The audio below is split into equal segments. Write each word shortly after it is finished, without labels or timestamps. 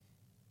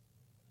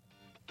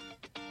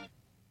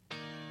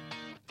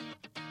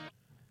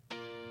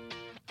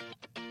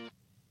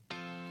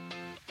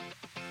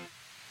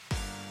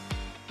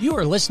You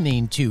are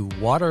listening to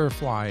Water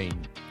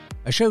Flying,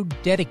 a show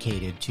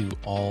dedicated to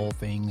all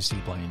things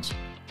seaplanes.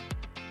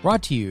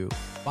 Brought to you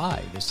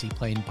by the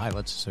Seaplane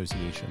Pilots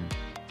Association.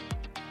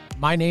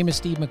 My name is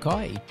Steve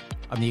McCoy.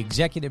 I'm the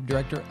Executive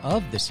Director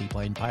of the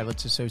Seaplane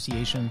Pilots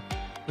Association,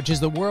 which is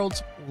the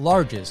world's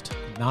largest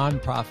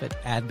nonprofit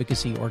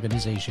advocacy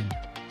organization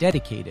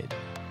dedicated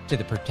to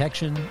the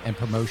protection and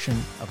promotion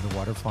of the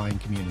waterflying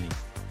community.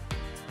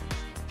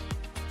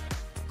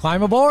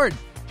 Climb aboard!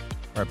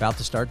 We're about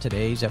to start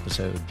today's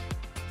episode.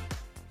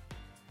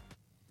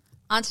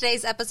 On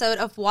today's episode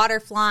of Water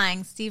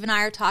Flying, Steve and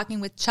I are talking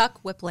with Chuck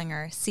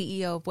Whipplinger,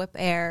 CEO of Whip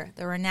Air,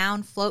 the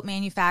renowned float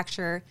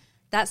manufacturer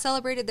that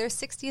celebrated their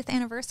 60th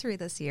anniversary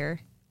this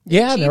year.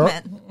 Yeah,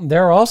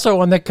 they're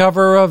also on the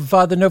cover of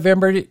the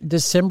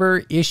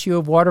November-December issue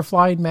of Water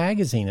Flying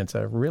magazine. It's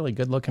a really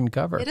good-looking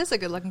cover. It is a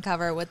good-looking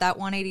cover with that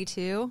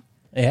 182.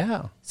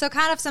 Yeah. So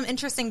kind of some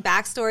interesting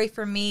backstory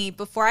for me.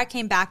 Before I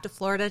came back to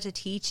Florida to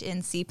teach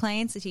in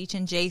seaplanes, to teach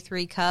in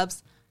J3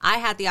 Cubs, I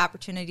had the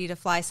opportunity to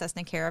fly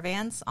Cessna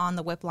Caravans on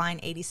the Whip Line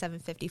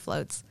 8750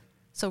 floats.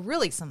 So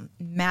really some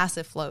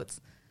massive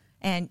floats.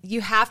 And you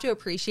have to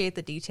appreciate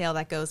the detail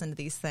that goes into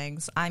these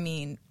things. I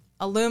mean,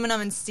 aluminum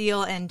and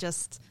steel and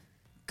just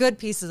good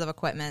pieces of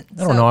equipment.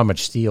 I don't know how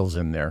much steel's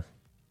in there.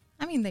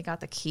 I mean, they got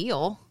the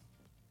keel.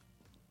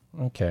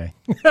 Okay.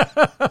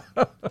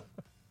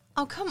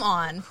 Oh, come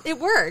on. It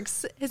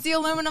works. It's the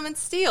aluminum and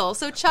steel.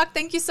 So, Chuck,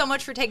 thank you so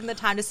much for taking the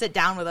time to sit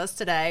down with us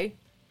today.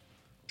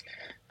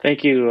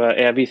 Thank you,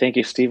 Abby. Thank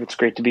you, Steve. It's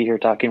great to be here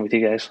talking with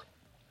you guys.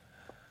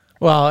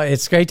 Well,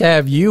 it's great to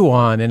have you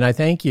on, and I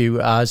thank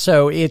you.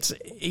 So it's,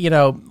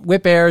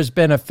 Whip Air has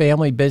been a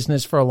family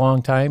business for a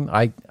long time.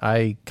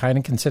 I kind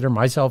of consider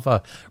myself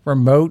a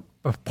remote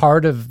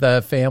part of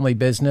the family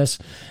business.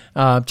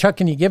 Chuck,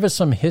 can you give us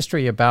some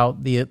history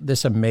about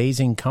this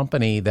amazing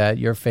company that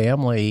your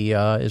family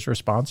is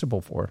responsible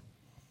for?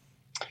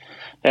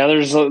 Yeah,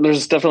 there's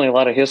definitely a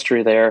lot of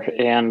history there,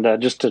 and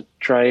just to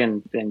try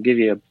and give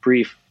you a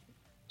brief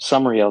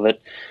summary of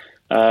it,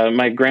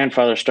 my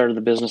grandfather started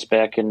the business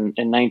back in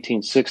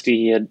 1960.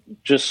 He had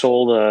just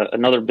sold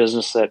another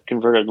business that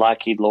converted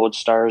Lockheed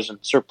Lodestars and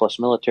surplus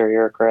military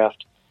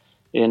aircraft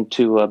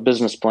into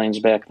business planes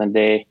back in the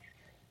day.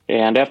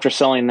 And after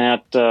selling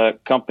that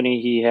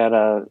company, he had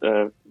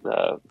a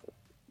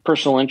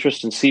personal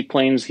interest in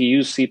seaplanes. He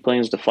used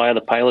seaplanes to fly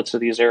the pilots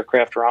of these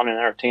aircraft around and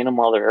entertain them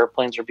while their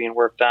airplanes are being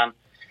worked on.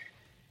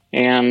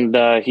 And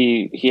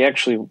he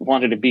actually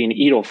wanted to be an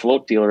Edo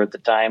float dealer at the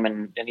time,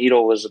 and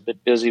Edo was a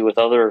bit busy with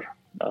other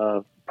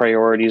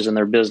priorities in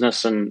their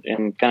business and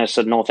kind of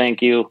said, no,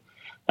 thank you.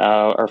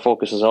 Our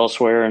focus is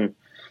elsewhere. And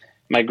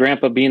my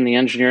grandpa, being the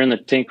engineer and the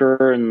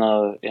tinkerer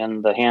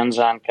and the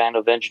hands-on kind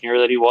of engineer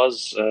that he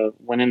was,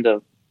 went in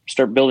to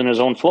start building his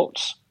own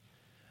floats.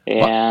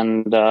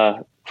 And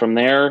from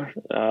there,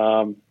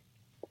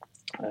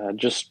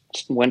 just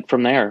went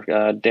from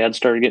there. Dad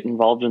started getting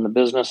involved in the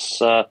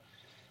business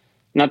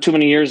not too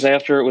many years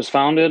after it was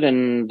founded,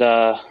 and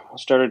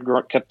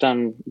kept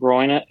on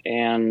growing it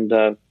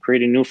and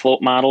creating new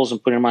float models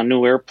and putting them on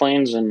new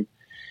airplanes. And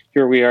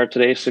here we are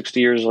today,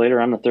 60 years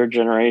later. I'm the third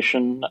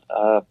generation.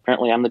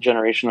 Apparently, I'm the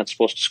generation that's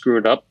supposed to screw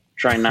it up.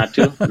 Trying not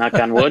to, knock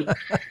on wood.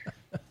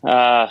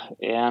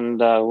 And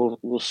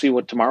we'll see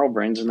what tomorrow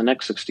brings in the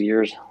next 60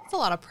 years. That's a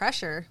lot of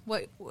pressure.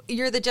 What,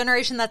 you're the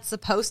generation that's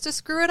supposed to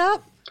screw it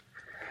up?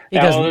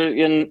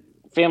 In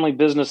family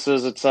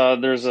businesses, it's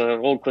there's an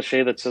old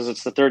cliche that says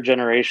it's the third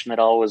generation that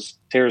always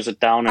tears it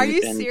down. Are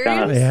you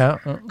serious? Yeah.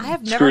 I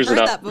have never heard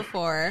that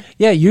before.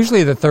 Yeah,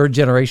 usually the third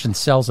generation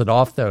sells it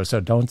off, though, so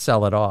don't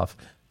sell it off.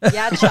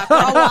 Yeah, Chuck, we're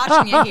all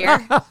watching you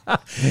here.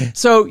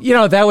 So,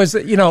 that was,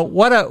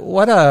 what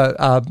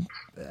a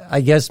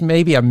I guess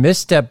maybe a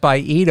misstep by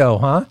Edo,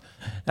 huh?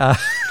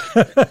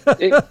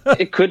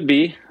 It could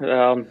be,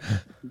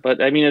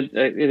 but I mean,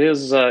 it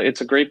is.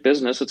 It's a great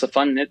business. It's a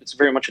fun. It's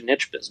very much a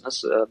niche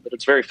business, but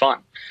it's very fun.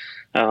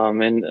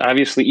 And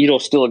obviously, Edo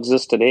still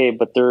exists today,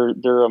 but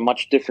they're a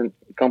much different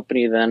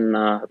company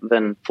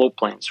than float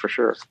planes for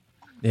sure.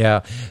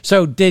 Yeah.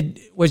 So,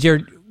 was your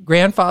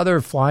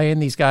grandfather flying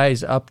these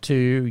guys up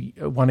to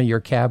one of your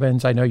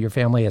cabins? I know your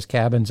family has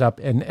cabins up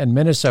in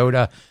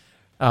Minnesota.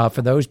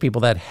 For those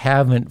people that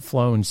haven't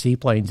flown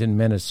seaplanes in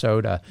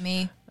Minnesota.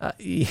 Me.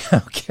 Yeah,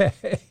 okay.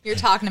 You're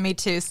talking to me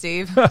too,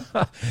 Steve.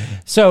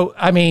 So,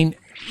 I mean,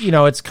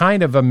 it's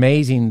kind of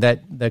amazing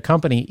that the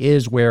company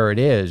is where it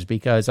is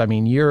because, I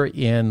mean, you're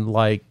in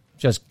like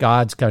just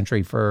God's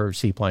country for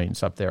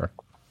seaplanes up there.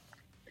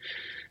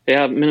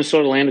 Yeah,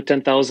 Minnesota, land of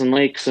 10,000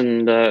 lakes,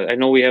 and I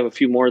know we have a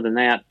few more than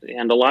that.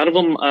 And a lot of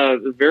them,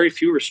 very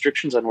few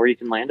restrictions on where you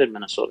can land in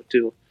Minnesota,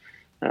 too.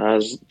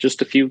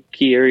 Just a few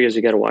key areas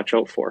you got to watch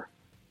out for.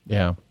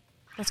 Yeah.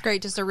 That's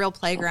great. Just a real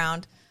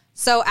playground.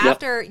 So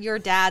after your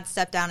dad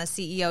stepped down as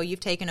CEO, you've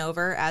taken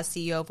over as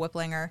CEO of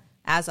Whipplinger,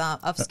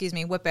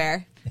 Whip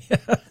Air.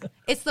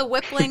 It's the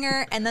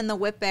Whipplinger and then the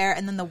Whip Air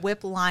and then the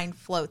Whip Line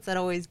floats. That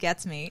always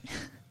gets me.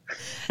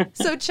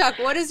 So, Chuck,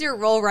 what is your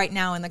role right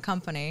now in the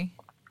company?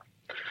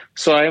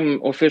 So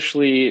I'm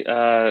officially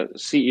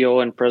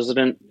CEO and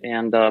president,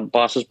 and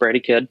boss is Brady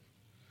Kidd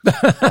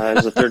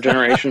as a third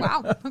generation.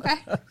 Wow. Okay.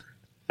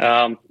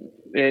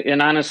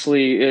 And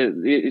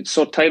honestly,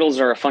 so titles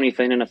are a funny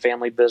thing in a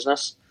family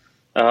business.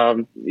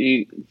 They're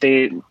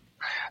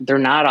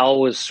not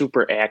always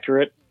super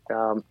accurate.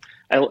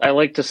 I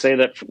like to say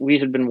that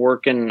I'd been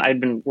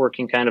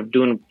working kind of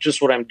doing just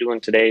what I'm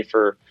doing today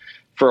for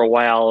a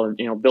while,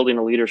 building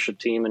a leadership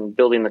team and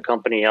building the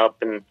company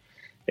up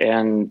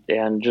and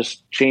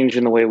just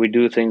changing the way we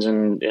do things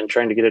and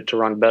trying to get it to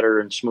run better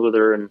and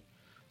smoother and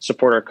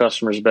support our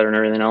customers better and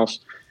everything else.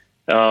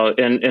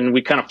 And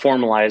we kind of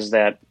formalized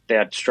that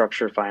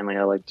structure finally,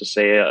 I like to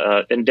say.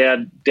 And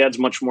Dad's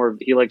much more,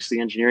 he likes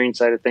the engineering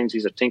side of things.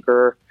 He's a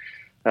tinkerer.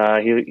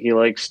 He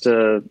likes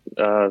to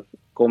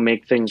go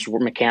make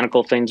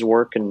mechanical things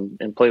work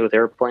and play with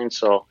airplanes.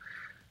 So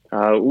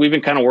we've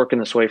been kind of working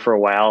this way for a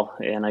while,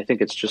 and I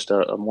think it's just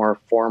a more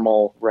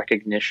formal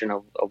recognition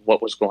of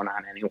what was going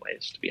on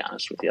anyways, to be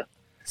honest with you.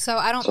 So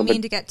I don't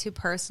mean to get too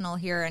personal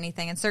here or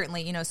anything, and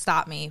certainly,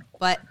 stop me,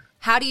 but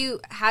how do you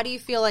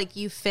feel like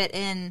you fit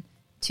in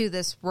to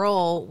this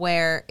role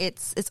where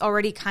it's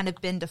already kind of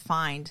been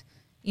defined?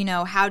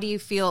 How do you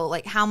feel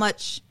like, how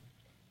much,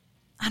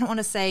 I don't want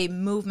to say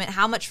movement,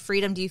 how much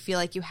freedom do you feel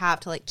like you have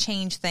to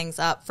change things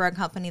up for a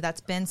company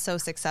that's been so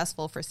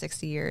successful for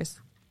 60 years?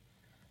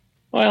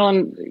 Well,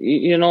 and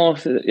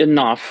enough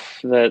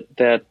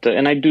that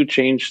and I do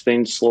change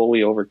things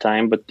slowly over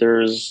time, but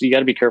you got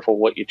to be careful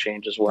what you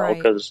change as well,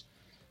 because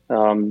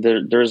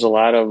there's a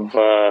lot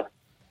of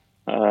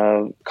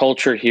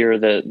culture here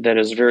that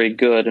is very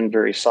good and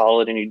very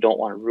solid, and you don't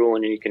want to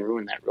ruin, and you can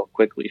ruin that real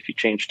quickly if you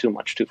change too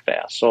much too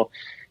fast. So,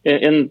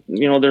 and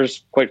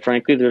there's, quite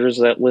frankly, there's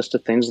that list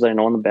of things that I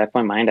know in the back of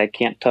my mind I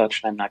can't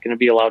touch, and I'm not going to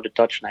be allowed to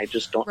touch, and I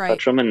just don't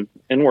touch them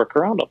and work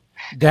around them.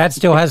 Dad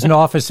still has an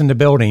office in the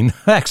building,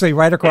 actually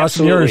right across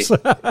from yours.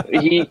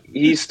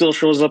 He still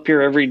shows up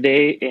here every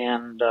day,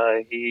 and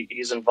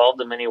he's involved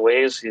in many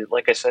ways.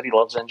 Like I said, he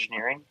loves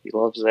engineering. He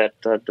loves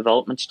that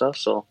development stuff.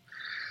 So,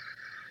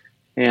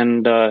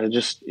 and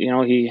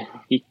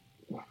he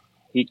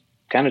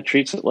kind of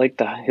treats it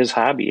like his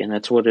hobby, and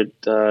that's what it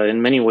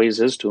in many ways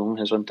is to him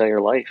his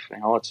entire life.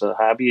 It's a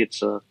hobby.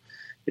 It's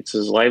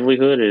his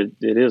livelihood.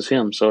 It is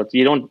him. So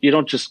you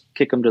don't just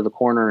kick him to the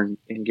corner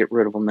and get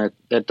rid of him.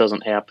 That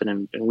doesn't happen,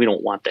 and we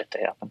don't want that to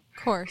happen.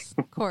 Of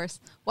course.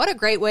 What a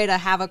great way to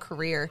have a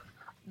career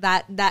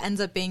that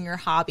ends up being your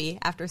hobby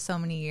after so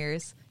many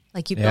years.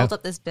 Like, you built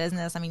up this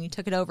business. I mean, you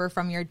took it over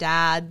from your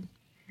dad,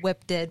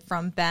 Whip did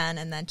from Ben,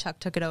 and then Chuck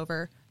took it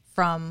over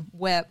from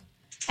Whip,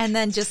 and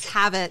then just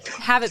have it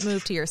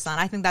move to your son.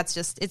 I think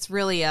that's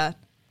really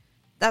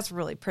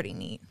pretty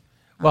neat.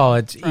 Well,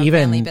 it's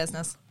even family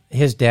business.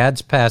 His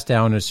dad's passed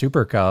down a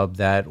Super Cub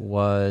that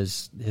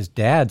was his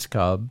dad's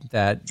Cub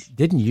that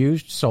didn't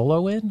use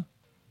solo in.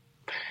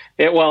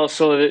 Yeah, well,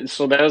 so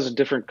that was a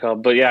different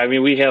Cub, but yeah, I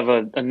mean, we have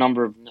a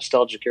number of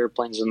nostalgic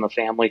airplanes in the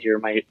family here.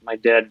 My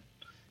dad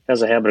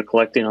has a habit of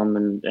collecting them,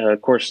 and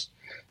of course,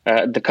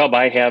 the Cub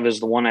I have is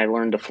the one I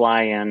learned to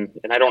fly in,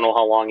 and I don't know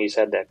how long he's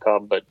had that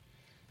Cub, but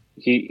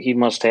he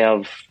must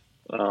have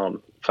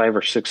 5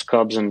 or 6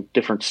 Cubs in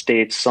different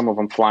states, some of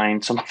them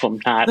flying, some of them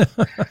not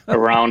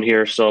around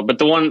here. So, but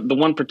the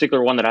one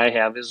particular one that I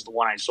have is the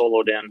one I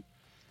soloed in.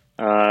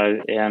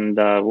 And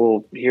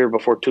we'll here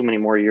before too many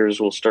more years,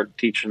 we'll start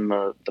teaching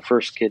the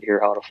first kid here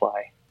how to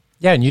fly.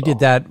 Yeah. And you did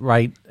that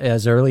right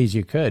as early as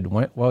you could.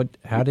 What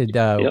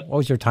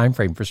was your time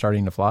frame for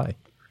starting to fly?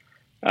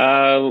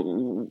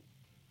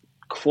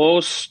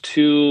 Close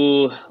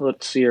to,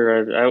 let's see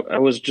here. I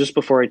was just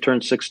before I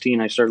turned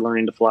 16. I started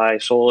learning to fly.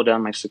 Soloed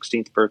on my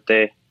 16th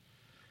birthday.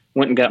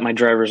 Went and got my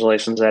driver's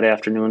license that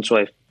afternoon. So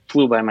I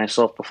flew by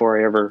myself before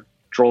I ever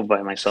drove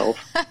by myself.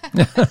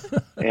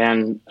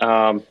 and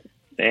then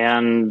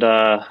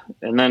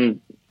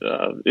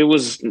it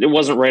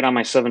wasn't right on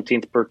my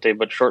 17th birthday,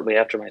 but shortly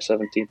after my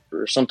 17th,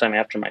 or sometime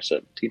after my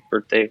 17th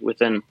birthday,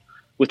 within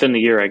the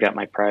year, I got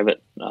my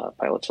private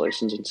pilot's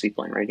license and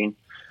seaplane rating.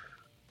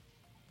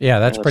 Yeah,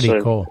 that's pretty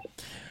cool.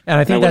 And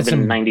I think that's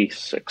in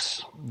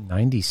 96.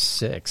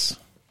 96.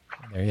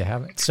 There you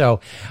have it.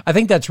 So I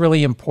think that's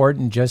really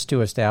important just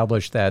to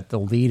establish that the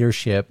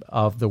leadership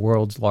of the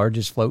world's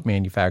largest float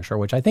manufacturer,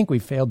 which I think we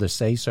failed to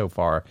say so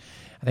far.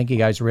 I think you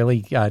guys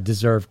really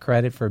deserve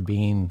credit for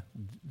being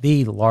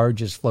the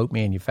largest float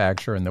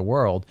manufacturer in the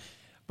world.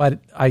 But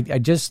I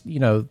just,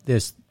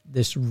 this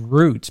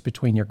roots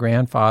between your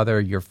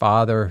grandfather, your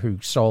father, who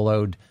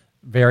soloed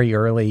very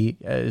early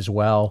as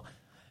well,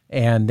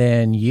 and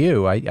then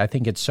you, I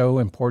think it's so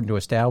important to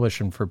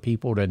establish and for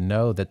people to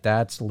know that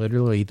that's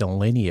literally the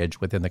lineage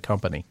within the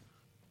company.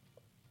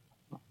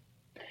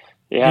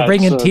 Yeah, you're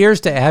bringing tears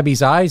to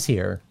Abby's eyes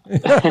here.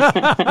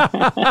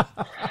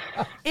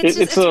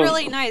 It's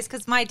really nice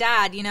because my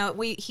dad,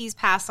 he's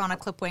passed on a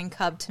Clipwing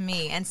Cub to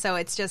me, and so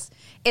it's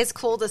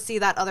cool to see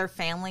that other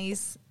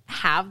families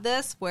have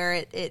this, where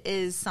it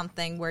is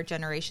something where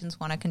generations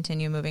want to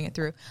continue moving it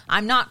through.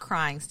 I'm not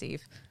crying,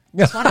 Steve.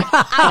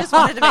 I just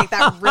wanted to make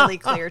that really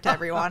clear to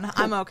everyone.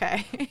 I'm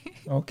okay.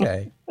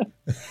 Okay.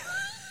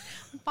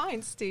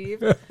 Fine,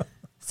 Steve.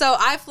 So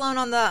I've flown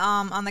on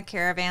the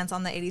Caravans,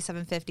 on the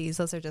 8750s.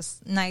 Those are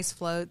just nice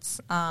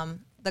floats.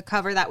 The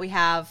cover that we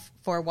have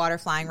for water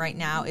flying right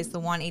now is the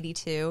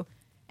 182.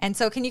 And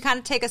so can you kind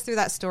of take us through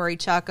that story,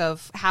 Chuck,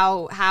 of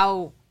how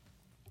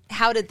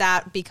did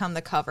that become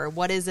the cover?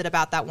 What is it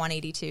about that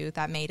 182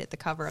 that made it the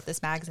cover of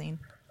this magazine?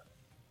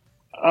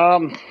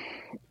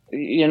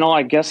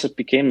 I guess it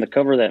became the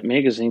cover of that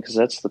magazine because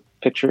that's the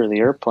picture of the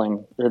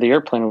airplane, or the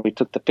airplane we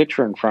took the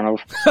picture in front of.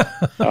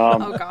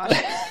 Oh,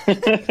 gosh.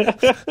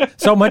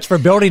 So much for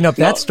building up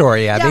that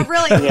story, Abby. Yeah,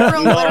 really,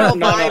 real literal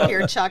vibe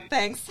here, Chuck.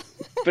 Thanks.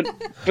 But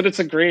it's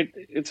a great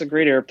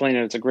airplane,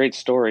 and it's a great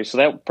story. So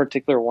that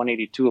particular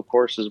 182, of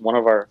course, is one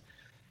of our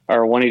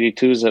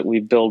 182s that we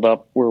build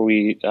up, where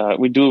we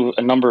do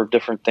a number of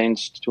different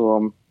things to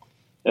them,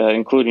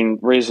 including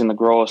raising the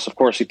gross. Of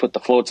course, we put the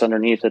floats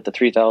underneath it, the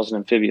 3,000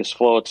 amphibious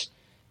floats,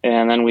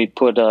 and then we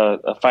put a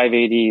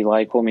 580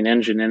 Lycoming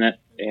engine in it,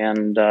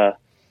 and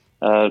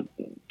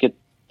get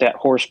that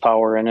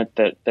horsepower in it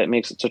that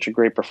makes it such a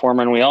great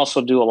performer. And we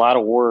also do a lot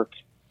of work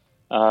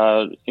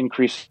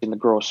increasing the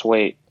gross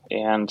weight.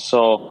 And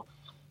so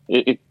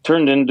it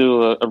turned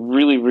into a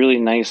really, really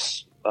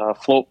nice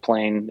float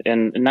plane.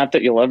 And not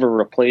that you'll ever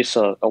replace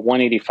a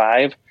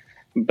 185,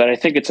 but I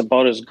think it's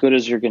about as good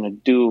as you're going to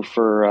do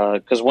for,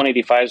 because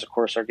 185s, of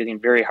course, are getting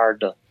very hard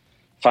to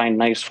find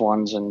nice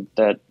ones, and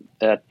that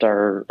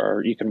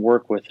are you can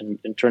work with and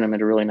turn them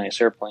into really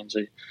nice airplanes.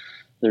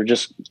 They're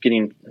just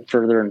getting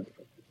further and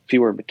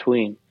fewer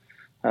between.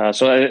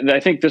 So I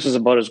think this is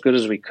about as good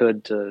as we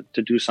could to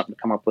do something,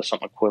 to come up with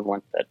something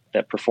equivalent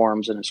that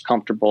performs and is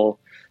comfortable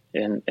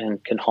and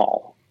can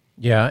haul.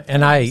 Yeah,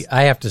 and I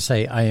have to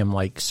say I am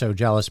so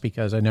jealous,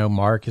 because I know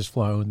Mark has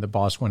flown the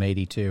Boss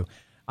 182.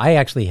 I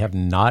actually have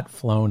not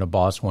flown a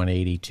Boss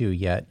 182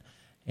 yet,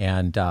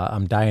 and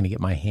I'm dying to get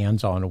my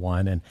hands on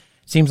one. And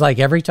it seems like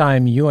every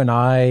time you and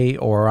I,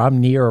 or I'm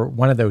near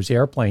one of those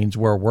airplanes,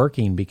 we're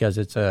working because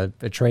it's a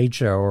trade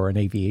show or an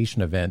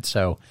aviation event.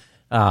 So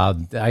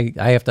I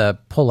have to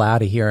pull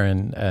out of here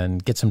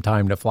and get some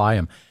time to fly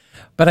them.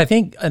 But I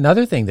think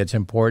another thing that's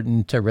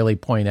important to really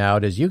point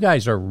out is you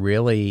guys are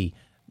really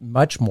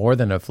much more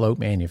than a float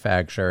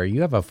manufacturer.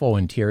 You have a full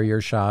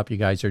interior shop. You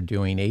guys are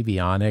doing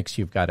avionics.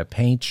 You've got a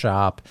paint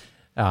shop.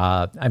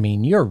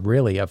 You're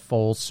really a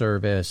full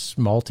service,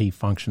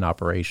 multi-function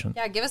operation.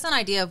 Yeah, give us an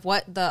idea of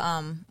what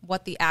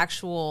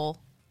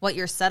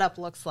your setup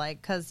looks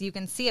like, because you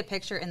can see a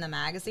picture in the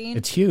magazine.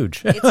 It's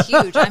huge. It's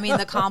huge.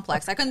 The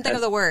complex. I couldn't think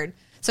of the word.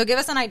 So give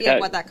us an idea of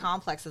what that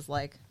complex is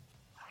like.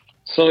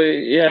 So,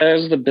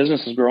 as the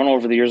business has grown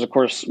over the years, of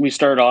course, we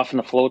started off in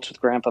the floats with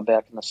Grandpa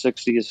back in the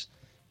 60s.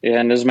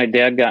 And as my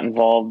dad got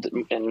involved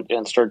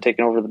and started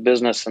taking over the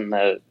business in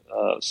the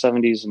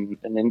 70s and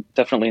then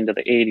definitely into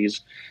the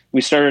 80s,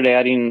 we started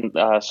adding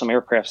some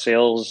aircraft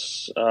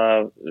sales.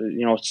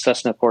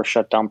 Cessna, of course,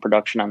 shut down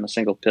production on the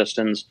single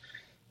pistons.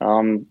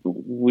 Dad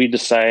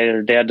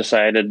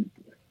decided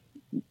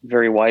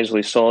very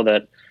wisely so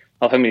that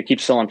if I'm going to keep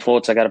selling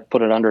floats, I got to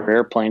put it under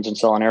airplanes and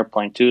sell an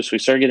airplane too. So we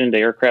started getting into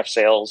aircraft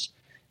sales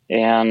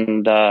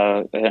and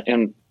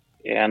then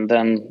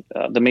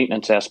the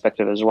maintenance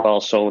aspect of it as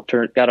well. So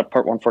got a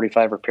Part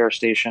 145 repair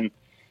station,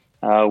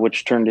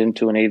 which turned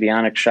into an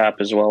avionics shop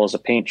as well as a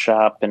paint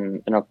shop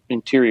and an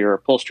interior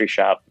upholstery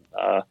shop.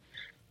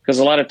 Because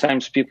a lot of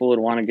times people would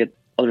want to get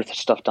other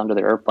stuff done to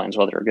their airplanes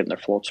while they were getting their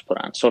floats put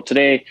on. So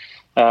today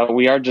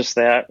we are just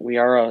that. We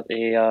are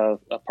a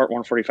Part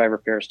 145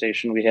 repair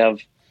station. We have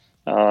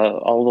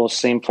all those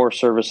same four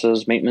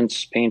services: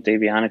 maintenance, paint,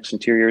 avionics,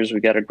 interiors. We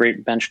got a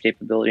great bench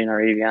capability in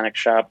our avionics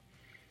shop.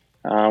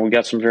 We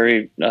got some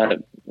very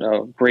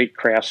great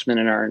craftsmen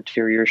in our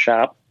interior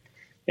shop.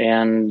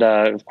 And,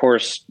 of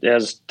course,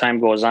 as time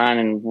goes on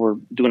and we're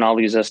doing all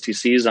these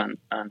STCs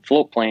on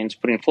float planes,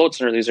 putting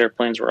floats under these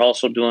airplanes, we're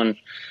also doing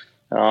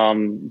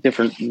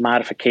different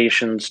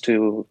modifications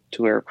to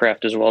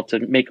aircraft as well to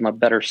make them a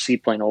better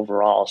seaplane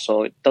overall.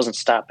 So it doesn't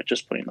stop at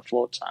just putting the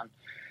floats on.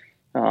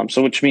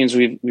 So which means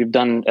we've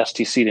done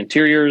STC'd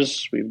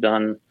interiors, we've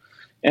done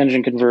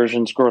engine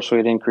conversions, gross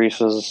weight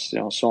increases,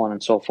 so on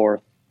and so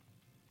forth.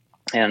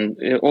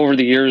 And over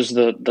the years,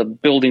 the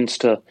buildings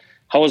to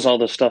house all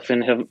this stuff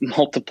in have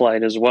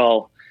multiplied as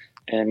well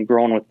and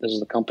grown as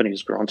the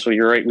company's grown. So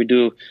you're right, we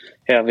do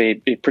have a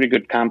pretty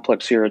good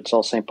complex here at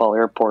South St. Paul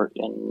Airport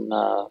in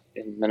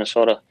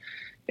Minnesota,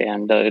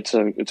 and it's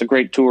a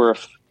great tour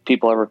if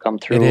people ever come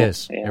through. It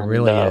is. And, it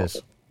really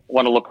is.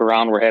 Want to look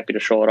around? We're happy to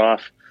show it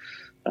off.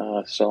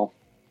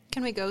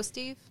 Can we go,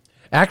 Steve?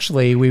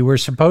 Actually, we were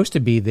supposed to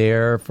be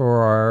there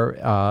for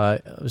our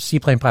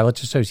Seaplane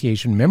Pilots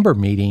Association member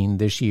meeting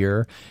this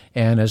year,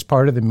 and as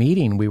part of the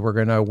meeting, we were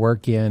going to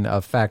work in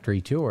a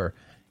factory tour,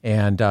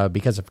 and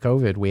because of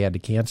COVID, we had to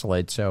cancel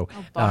it. So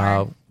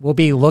we'll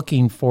be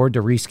looking forward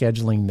to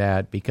rescheduling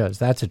that, because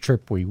that's a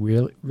trip we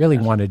really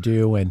want to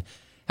do, and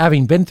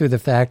having been through the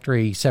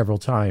factory several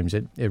times,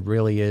 it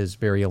really is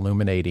very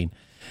illuminating.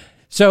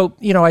 So,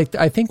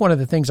 I think one of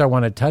the things I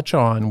want to touch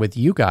on with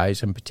you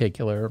guys in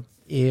particular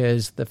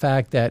is the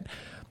fact that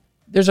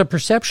There's a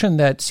perception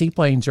that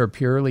seaplanes are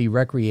purely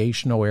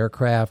recreational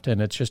aircraft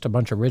and it's just a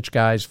bunch of rich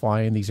guys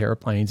flying these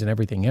airplanes and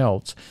everything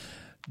else.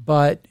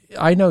 But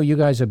I know you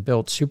guys have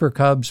built Super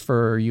Cubs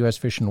for U.S.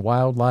 Fish and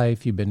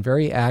Wildlife. You've been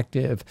very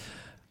active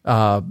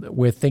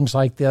with things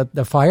like the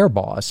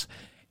Fireboss.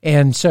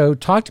 And so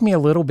talk to me a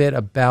little bit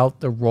about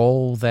the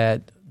role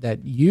that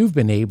you've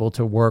been able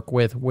to work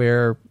with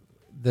where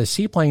the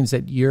seaplanes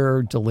that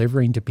you're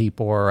delivering to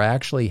people are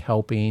actually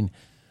helping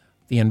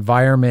the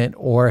environment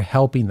or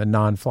helping the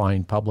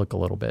non-flying public a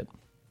little bit.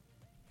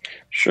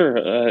 Sure.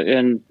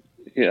 And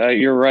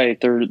you're right.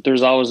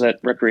 There's always that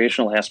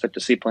recreational aspect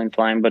of seaplane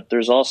flying, but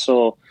there's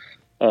also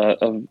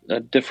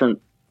a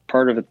different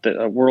part of it,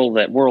 a world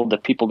that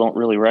people don't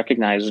really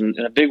recognize. And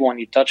a big one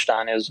you touched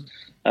on is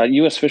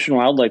U.S. Fish and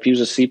Wildlife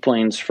uses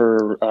seaplanes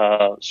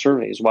for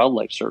surveys,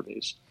 wildlife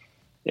surveys.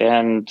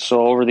 And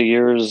so over the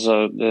years,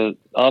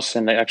 us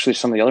and actually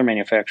some of the other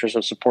manufacturers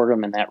have supported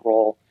them in that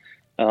role.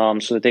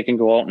 So that they can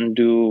go out and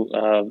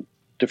do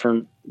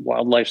different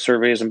wildlife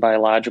surveys and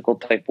biological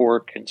type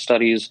work and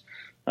studies,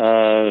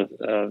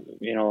 everything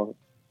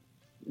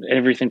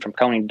from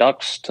counting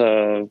ducks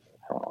to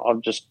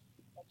just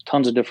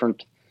tons of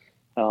different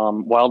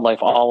wildlife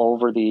all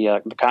over the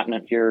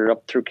continent here,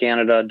 up through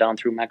Canada, down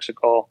through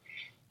Mexico.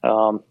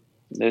 The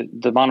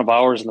amount of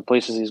hours and the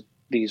places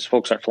these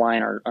folks are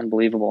flying are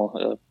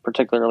unbelievable,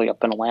 particularly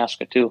up in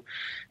Alaska too.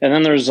 And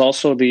then there's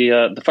also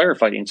the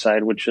firefighting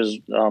side, which has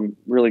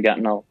really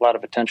gotten a lot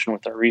of attention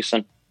with our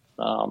recent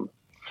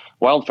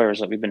wildfires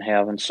that we've been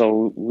having.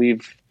 So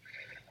we've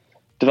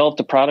developed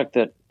a product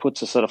that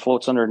puts a set of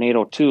floats under an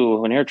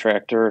 802, an air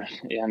tractor,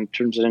 and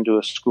turns it into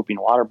a scooping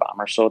water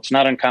bomber. So it's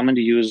not uncommon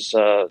to use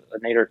an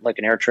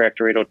air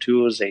tractor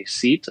 802 as a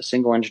seat, a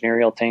single engine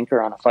aerial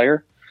tanker on a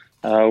fire.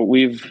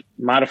 We've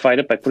modified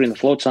it by putting the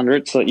floats under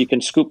it so that you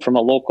can scoop from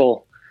a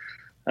local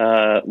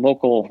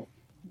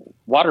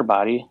water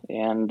body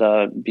and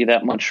be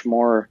that much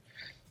more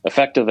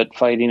effective at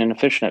fighting and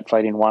efficient at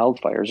fighting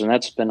wildfires. And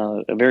that's been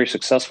a very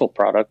successful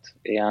product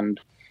and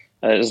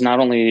is not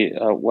only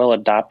well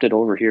adopted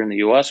over here in the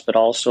U.S., but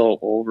also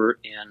over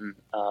in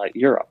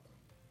Europe.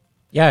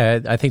 Yeah,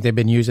 I think they've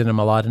been using them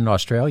a lot in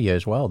Australia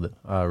as well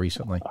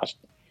recently.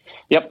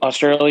 Yep,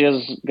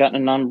 Australia's gotten a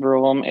number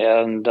of them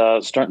and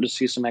starting to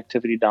see some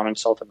activity down in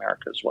South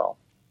America as well.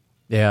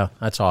 Yeah,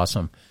 that's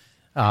awesome.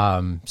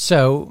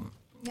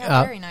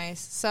 Very nice.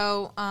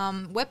 So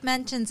WIP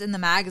mentions in the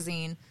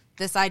magazine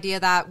this idea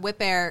that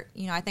WIP Air,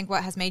 I think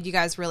what has made you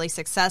guys really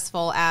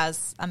successful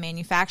as a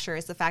manufacturer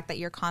is the fact that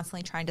you're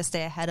constantly trying to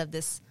stay ahead of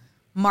this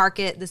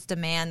market, this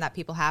demand that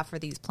people have for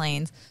these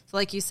planes. So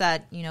like you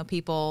said,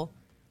 people,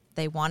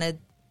 they wanted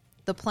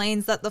the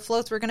planes that the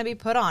floats were going to be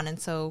put on, and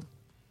so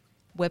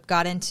WIP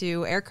got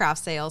into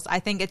aircraft sales. I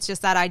think it's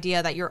just that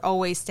idea that you're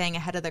always staying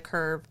ahead of the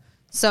curve.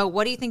 So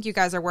what do you think you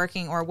guys are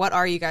working, or what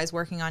are you guys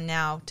working on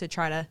now to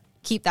try to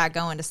keep that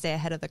going, to stay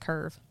ahead of the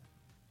curve?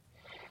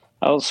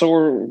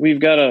 So we've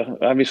got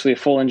obviously a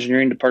full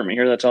engineering department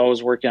here that's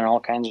always working on all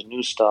kinds of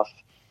new stuff.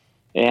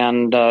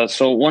 And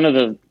so one of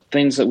the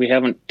things that we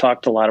haven't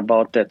talked a lot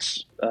about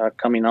that's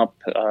coming up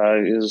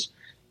is,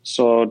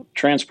 so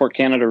Transport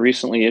Canada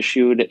recently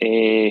issued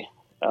a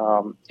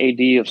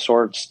AD of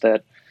sorts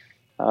that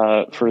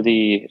for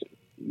the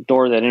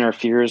door that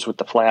interferes with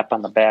the flap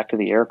on the back of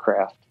the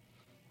aircraft.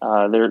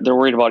 They're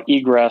worried about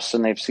egress,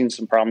 and they've seen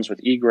some problems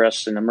with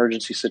egress in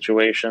emergency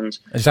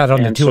situations. Is that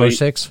on the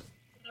 206?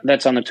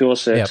 That's on the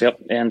 206, yep.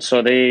 And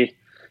so they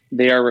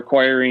are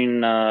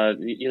requiring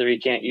either you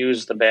can't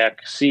use the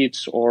back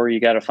seats or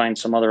you got to find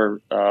some other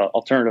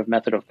alternative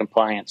method of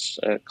compliance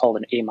called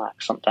an AMOC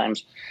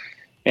sometimes.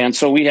 And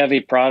so we have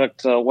a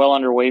product well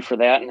underway for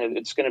that, and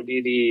it's going to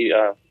be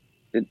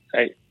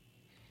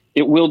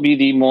it will be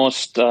the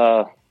most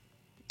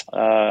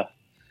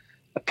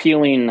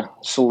appealing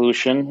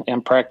solution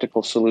and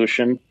practical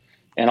solution,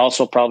 and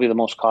also probably the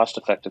most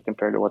cost-effective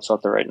compared to what's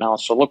out there right now.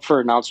 So look for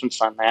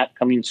announcements on that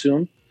coming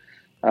soon.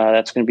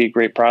 That's going to be a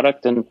great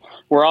product, and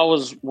we're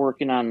always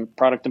working on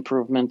product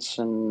improvements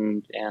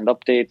and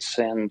updates.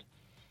 And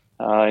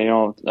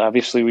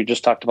obviously, we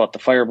just talked about the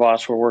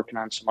Fireboss. We're working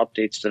on some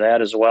updates to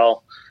that as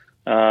well,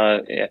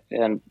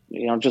 and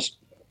just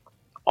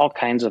all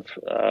kinds of.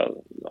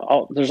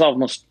 There's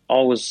almost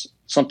always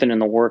something in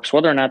the works.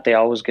 Whether or not they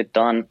always get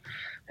done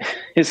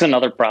is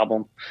another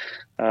problem.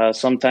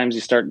 Sometimes you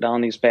start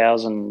down these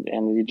paths, and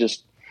you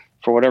just,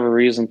 for whatever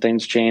reason,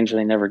 things change and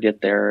they never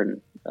get there.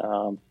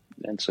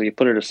 And so you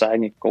put it aside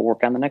and you go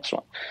work on the next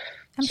one.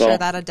 I'm sure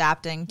that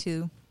adapting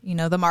to,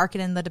 the market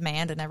and the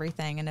demand and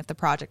everything, and if the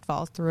project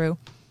falls through.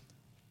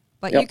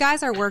 But You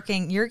guys are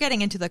you're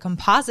getting into the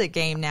composite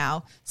game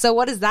now. So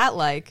what is that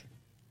like?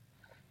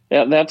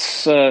 Yeah,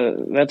 that's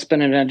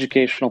been an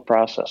educational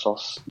process,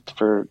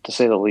 to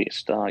say the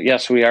least.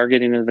 Yes, we are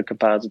getting into the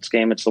composites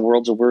game. It's the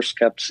world's worst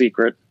kept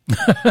secret.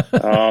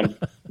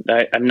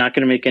 I'm not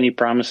going to make any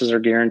promises or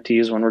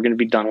guarantees when we're going to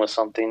be done with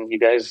something. You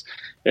guys,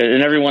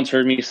 and everyone's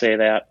heard me say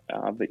that.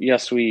 But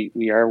yes,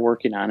 we are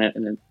working on it,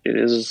 and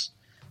it's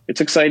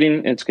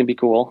exciting. It's going to be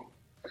cool.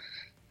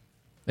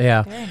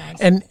 Yeah. Very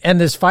nice.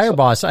 And this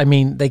Fireboss, I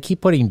mean, they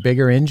keep putting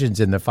bigger engines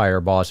in the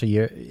Fireboss. Are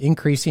you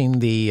increasing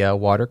the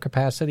water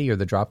capacity or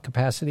the drop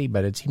capacity?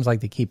 But it seems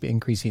like they keep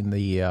increasing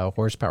the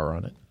horsepower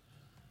on it.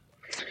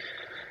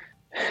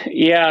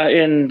 Yeah,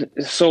 and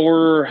so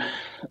we're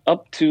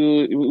up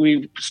to,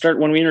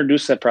 when we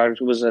introduced that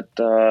product, it was at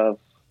I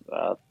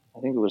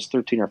think it was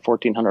 13 or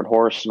 1400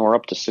 horse, and we're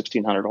up to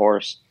 1600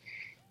 horse.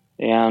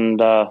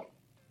 And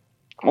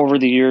over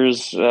the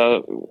years,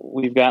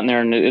 we've gotten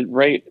there, and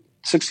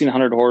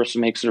 1600 horse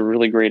makes it a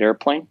really great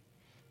airplane,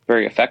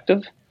 very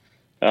effective.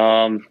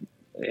 Right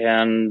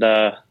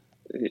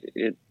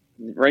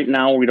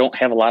now we don't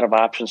have a lot of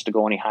options to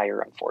go any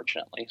higher,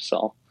 unfortunately.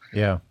 So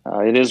yeah,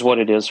 it is what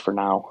it is for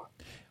now.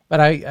 But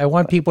I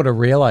want people to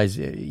realize,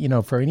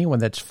 for anyone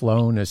that's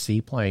flown a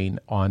seaplane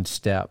on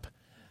step,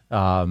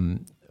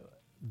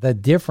 the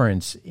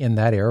difference in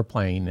that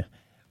airplane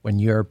when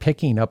you're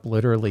picking up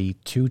literally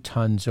 2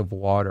 tons of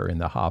water in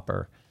the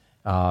hopper,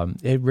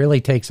 it really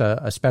takes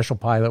a special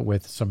pilot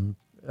with some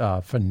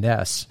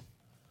finesse.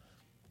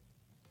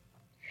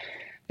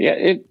 Yeah,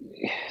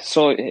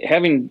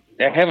 I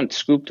haven't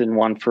scooped in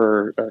one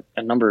for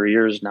a number of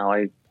years now.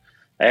 I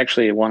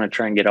actually want to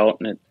try and get out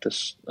in it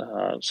this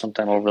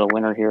sometime over the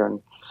winter here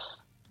and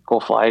go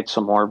fly it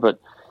some more. But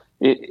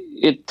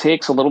it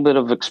takes a little bit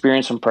of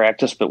experience and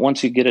practice. But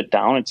once you get it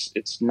down,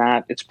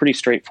 it's pretty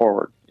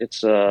straightforward.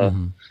 It's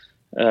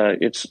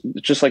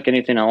just like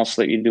anything else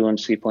that you do in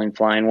seaplane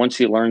flying. Once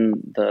you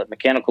learn the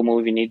mechanical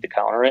move you need to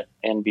counter it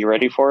and be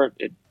ready for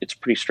it, it's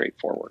pretty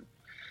straightforward.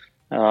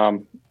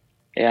 And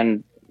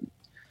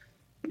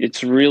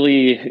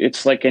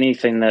it's like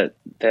anything that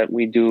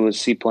we do as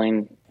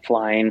seaplane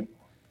flying.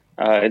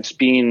 It's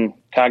being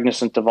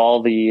cognizant of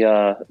all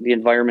the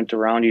environment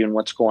around you and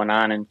what's going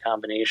on in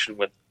combination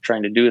with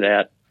trying to do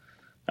that.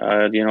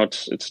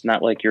 It's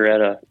not like you're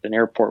at an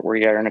airport where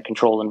you are in a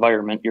controlled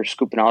environment. You're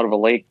scooping out of a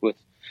lake with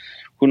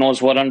who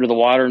knows what under the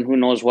water and who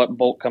knows what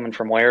boat coming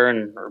from where,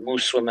 or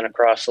moose swimming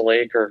across the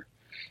lake, or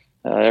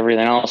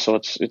everything else. So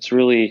it's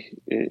really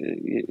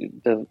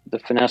the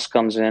finesse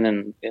comes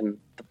in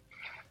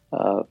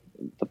the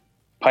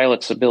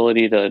pilot's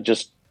ability to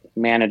just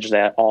manage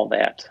all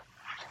that.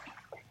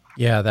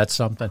 Yeah, that's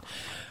something.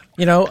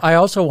 I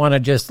also want to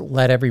just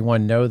let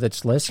everyone know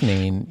that's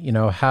listening,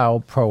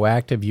 how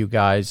proactive you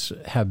guys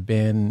have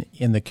been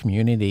in the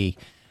community.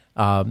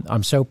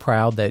 I'm so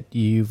proud that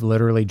you've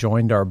literally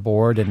joined our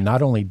board, and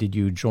not only did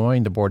you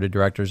join the board of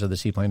directors of the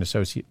Seaplane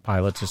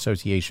Pilots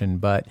Association,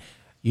 but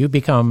you've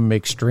become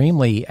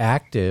extremely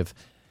active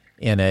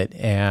in it,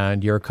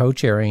 and you're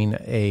co-chairing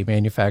a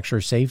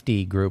manufacturer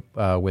safety group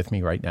with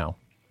me right now.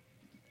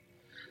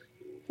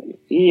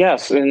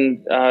 Yes,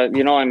 and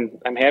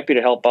I'm happy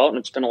to help out, and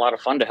it's been a lot of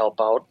fun to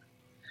help out.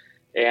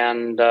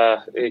 And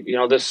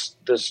this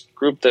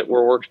group that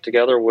we're working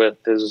together with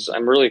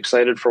I'm really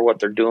excited for what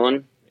they're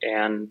doing,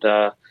 and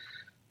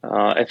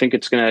I think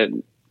it's gonna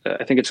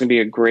be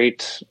a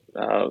great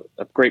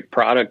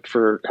product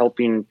for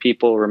helping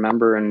people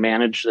remember and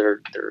manage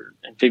their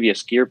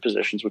amphibious gear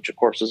positions, which of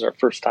course is our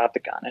first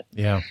topic on it.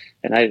 Yeah,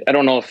 and I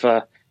don't know if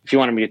you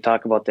wanted me to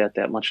talk about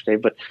that much today,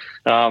 but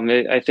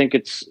I think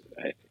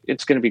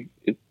it's going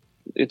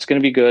to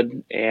be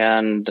good,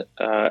 and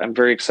I'm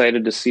very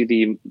excited to see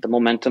the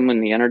momentum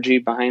and the energy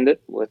behind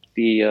it with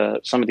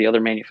some of the other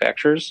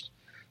manufacturers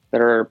that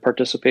are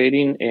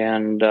participating,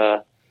 and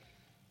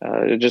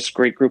just a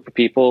great group of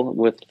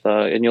people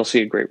and you'll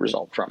see a great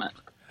result from it.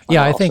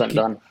 Yeah, I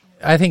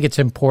think it's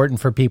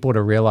important for people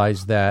to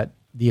realize that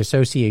the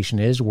association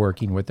is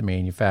working with the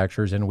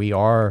manufacturers, and we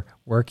are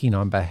working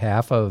on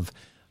behalf of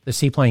the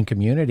seaplane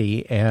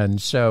community.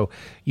 And so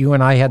you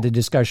and I had the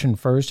discussion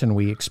first, and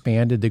we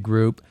expanded the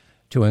group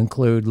to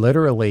include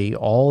literally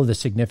all of the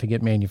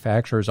significant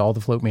manufacturers. All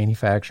the float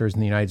manufacturers in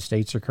the United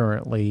States are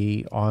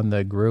currently on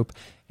the group.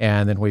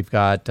 And then we've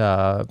got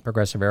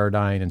Progressive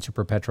Aerodyne and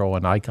Super Petrol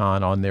and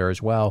Icon on there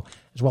as well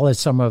as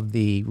some of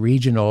the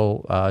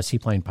regional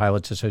Seaplane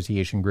Pilots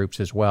Association groups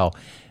as well.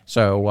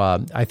 So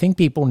I think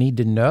people need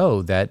to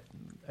know that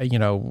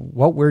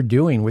what we're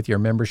doing with your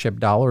membership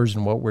dollars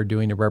and what we're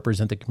doing to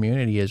represent the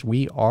community is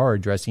we are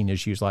addressing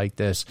issues like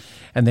this.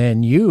 And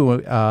then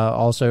you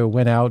also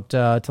went out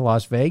to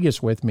Las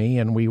Vegas with me,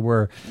 and we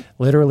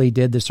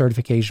did the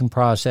certification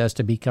process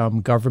to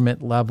become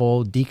government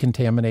level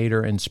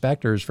decontaminator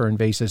inspectors for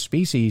invasive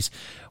species,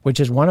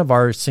 which is one of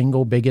our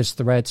single biggest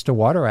threats to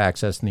water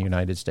access in the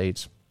United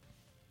States.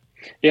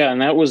 Yeah, and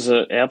that was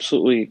an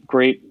absolutely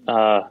great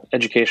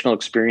educational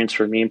experience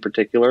for me in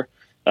particular.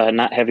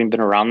 Not having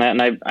been around that,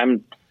 and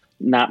I'm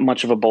not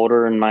much of a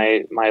boater in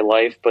my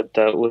life, but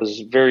it was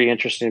very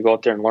interesting to go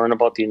out there and learn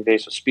about the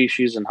invasive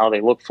species and how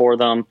they look for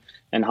them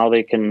and how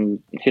they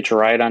can hitch a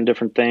ride on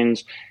different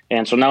things.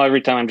 And so now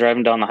every time I'm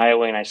driving down the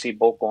highway and I see a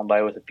boat going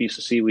by with a piece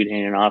of seaweed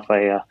hanging off,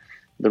 the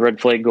red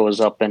flag goes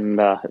up,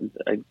 and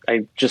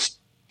I just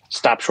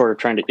stop short of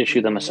trying to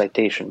issue them a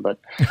citation. But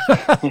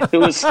I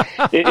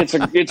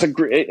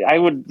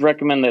would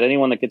recommend that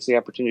anyone that gets the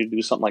opportunity to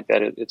do something like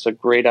that, it's a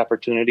great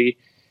opportunity.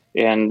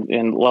 and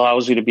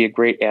allows you to be a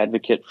great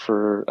advocate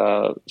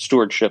for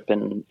stewardship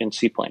in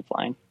seaplane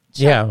flying.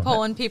 Yeah,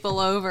 pulling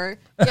people over.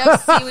 You have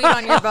seaweed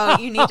on your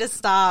boat. You need to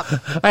stop.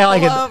 I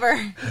like Pull it.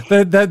 over.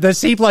 The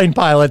seaplane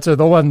pilots are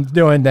the ones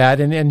doing that,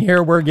 and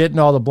here we're getting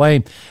all the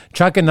blame.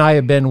 Chuck and I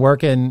have been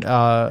working,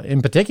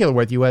 in particular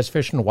with U.S.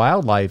 Fish and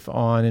Wildlife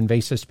on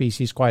invasive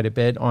species quite a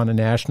bit on a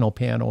national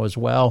panel as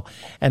well.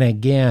 And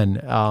again,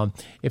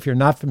 if you're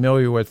not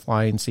familiar with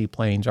flying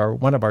seaplanes,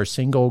 one of our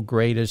single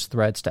greatest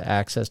threats to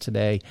access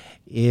today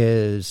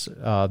is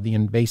the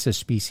invasive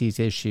species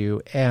issue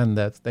and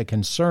the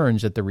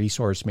concerns that the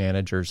resource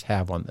managers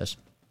have on this.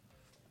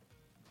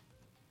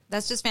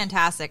 That's just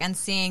fantastic. And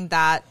seeing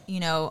that,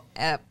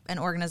 an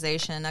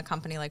organization, a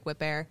company like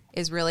Whip-Air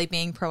is really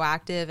being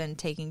proactive and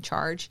taking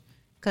charge,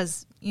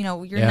 because,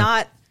 you're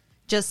not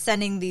just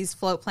sending these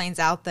float planes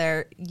out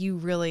there.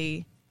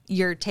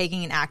 You're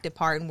taking an active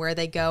part in where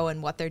they go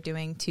and what they're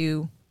doing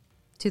to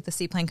the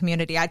seaplane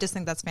community. I just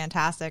think that's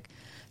fantastic.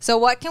 So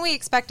what can we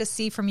expect to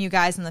see from you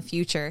guys in the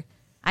future?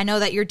 I know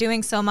that you're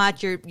doing so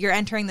much. You're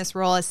entering this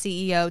role as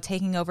CEO,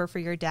 taking over for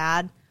your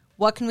dad.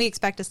 What can we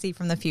expect to see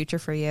from the future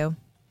for you?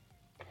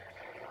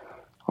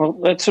 Well,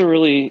 that's a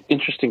really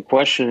interesting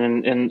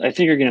question, and I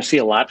think you're going to see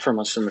a lot from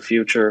us in the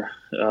future.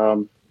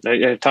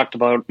 I talked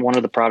about one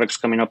of the products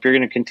coming up. You're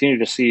going to continue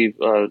to see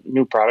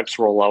new products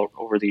roll out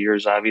over the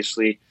years,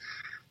 obviously.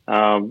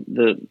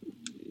 The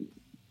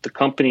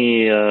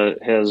company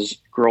has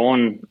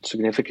grown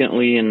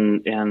significantly,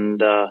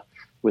 and I've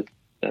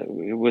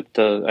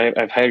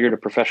hired a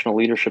professional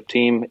leadership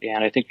team,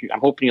 and I'm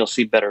hoping you'll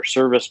see better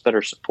service,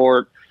 better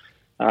support.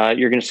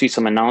 You're going to see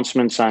some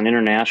announcements on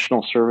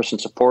international service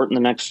and support in the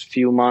next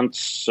few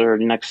months, or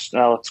let's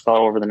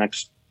call it over the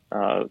next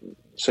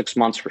 6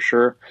 months for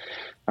sure.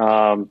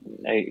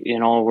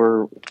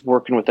 We're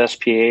working with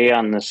SPA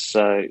on this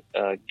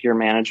gear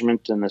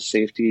management and the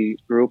safety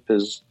group.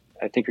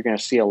 I think you're going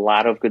to see a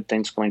lot of good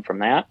things coming from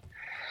that.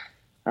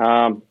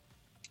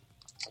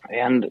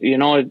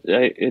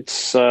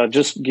 It's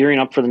just gearing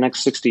up for the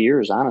next 60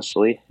 years,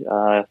 honestly.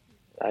 I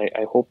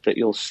hope that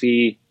you'll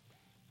see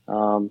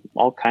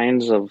all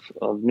kinds of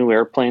new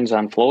airplanes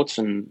on floats,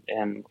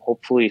 and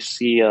hopefully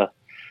see a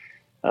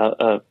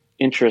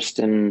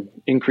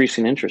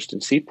increasing interest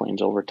in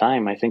seaplanes over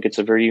time. I think it's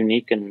a very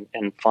unique and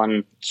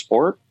fun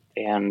sport,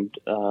 and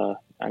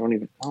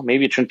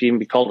maybe it shouldn't even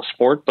be called a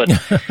sport, but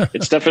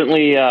it's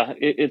definitely a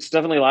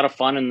lot of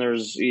fun. And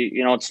there's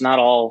it's not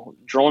all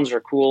drones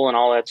are cool and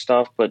all that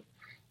stuff, but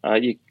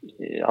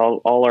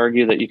I'll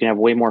argue that you can have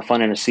way more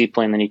fun in a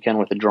seaplane than you can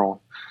with a drone.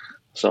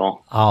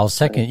 So I'll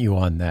second you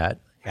on that.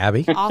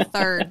 Abby? All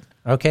third.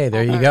 Okay,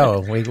 there you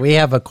go. We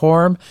have a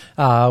quorum.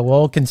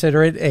 We'll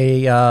consider it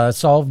a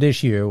solved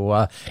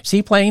issue.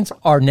 Seaplanes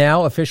are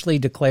now officially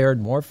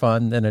declared more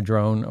fun than a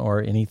drone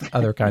or any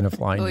other kind of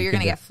flying. Oh, you're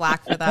going to get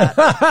flack for that.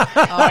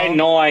 I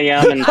know I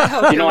am, and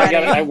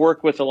I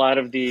work with a lot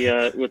of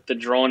with the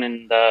drone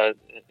and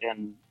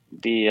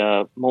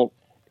the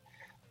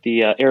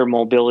air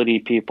mobility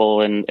people,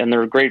 and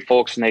they're great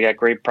folks, and they got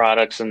great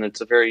products, and it's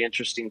a very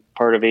interesting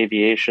part of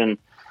aviation.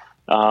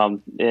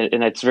 And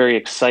it's very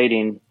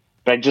exciting,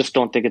 but I just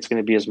don't think it's going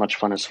to be as much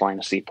fun as flying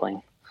a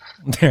seaplane.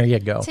 There you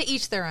go. To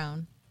each their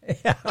own.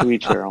 Yeah. To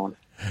each their own.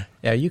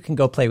 Yeah, you can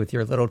go play with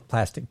your little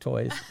plastic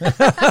toys.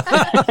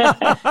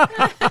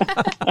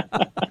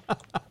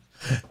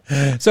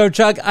 So,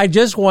 Chuck, I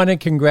just want to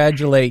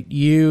congratulate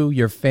you,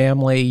 your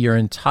family, your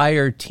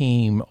entire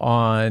team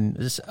on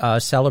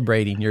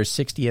celebrating your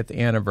 60th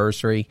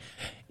anniversary.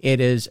 It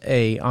is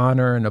an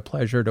honor and a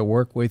pleasure to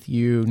work with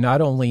you,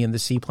 not only in the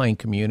seaplane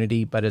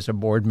community, but as a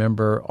board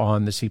member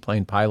on the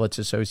Seaplane Pilots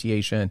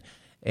Association.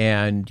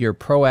 And your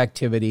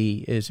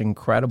proactivity is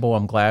incredible.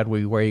 I'm glad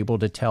we were able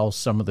to tell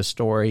some of the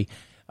story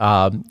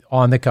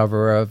on the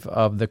cover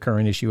of the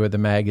current issue of the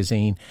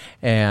magazine.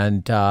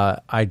 And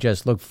I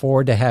just look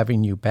forward to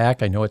having you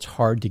back. I know it's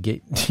hard to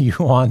get you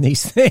on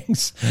these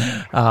things,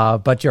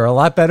 but you're a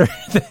lot better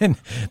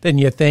than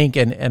you think.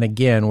 And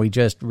again, we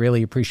just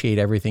really appreciate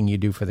everything you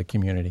do for the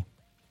community.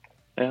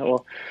 Yeah,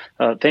 well,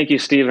 thank you,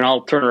 Steve. And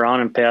I'll turn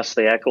around and pass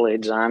the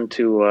accolades on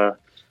to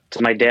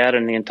my dad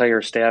and the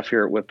entire staff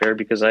here at Whip-Air,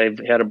 because I've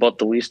had about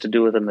the least to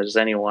do with them as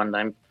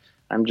anyone.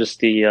 I'm just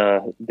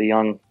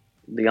the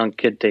young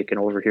kid taking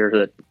over here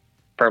that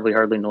probably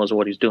hardly knows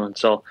what he's doing.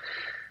 So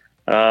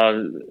a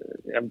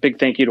big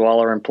thank you to all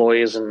our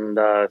employees and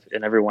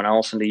everyone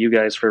else, and to you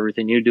guys for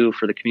everything you do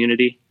for the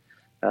community.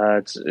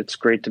 It's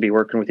great to be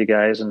working with you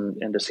guys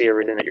and to see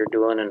everything that you're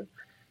doing.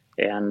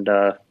 And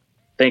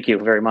thank you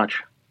very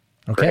much.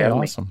 Okay,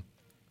 awesome.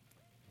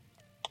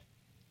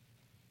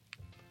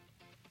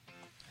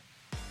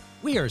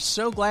 We are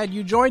so glad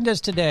you joined us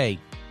today.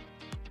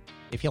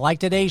 If you like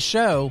today's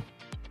show,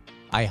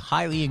 I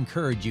highly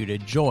encourage you to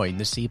join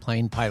the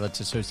Seaplane Pilots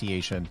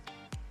Association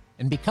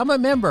and become a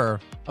member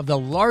of the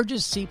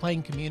largest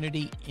seaplane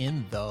community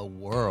in the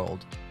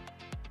world.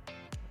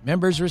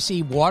 Members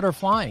receive Water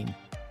Flying,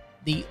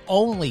 the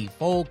only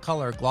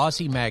full-color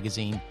glossy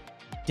magazine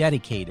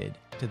dedicated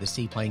to the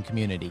seaplane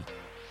community.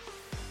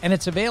 and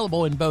it's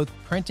available in both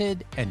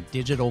printed and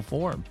digital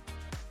form.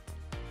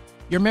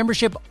 Your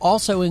membership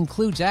also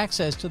includes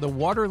access to the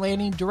Water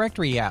Landing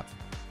Directory app,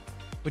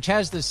 which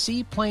has the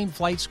Seaplane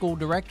Flight School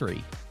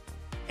directory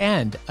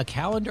and a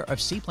calendar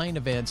of seaplane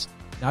events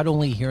not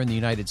only here in the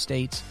United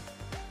States,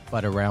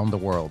 but around the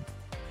world.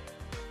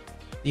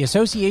 The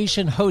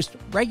association hosts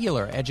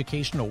regular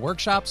educational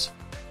workshops,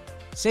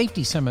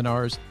 safety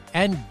seminars,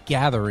 and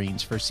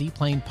gatherings for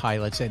seaplane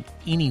pilots and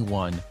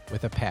anyone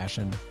with a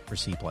passion for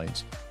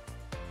seaplanes.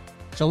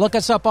 So look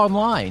us up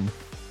online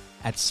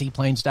at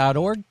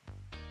seaplanes.org,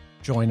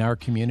 join our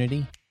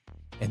community,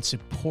 and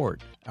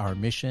support our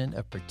mission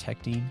of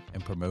protecting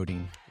and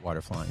promoting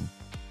waterflying.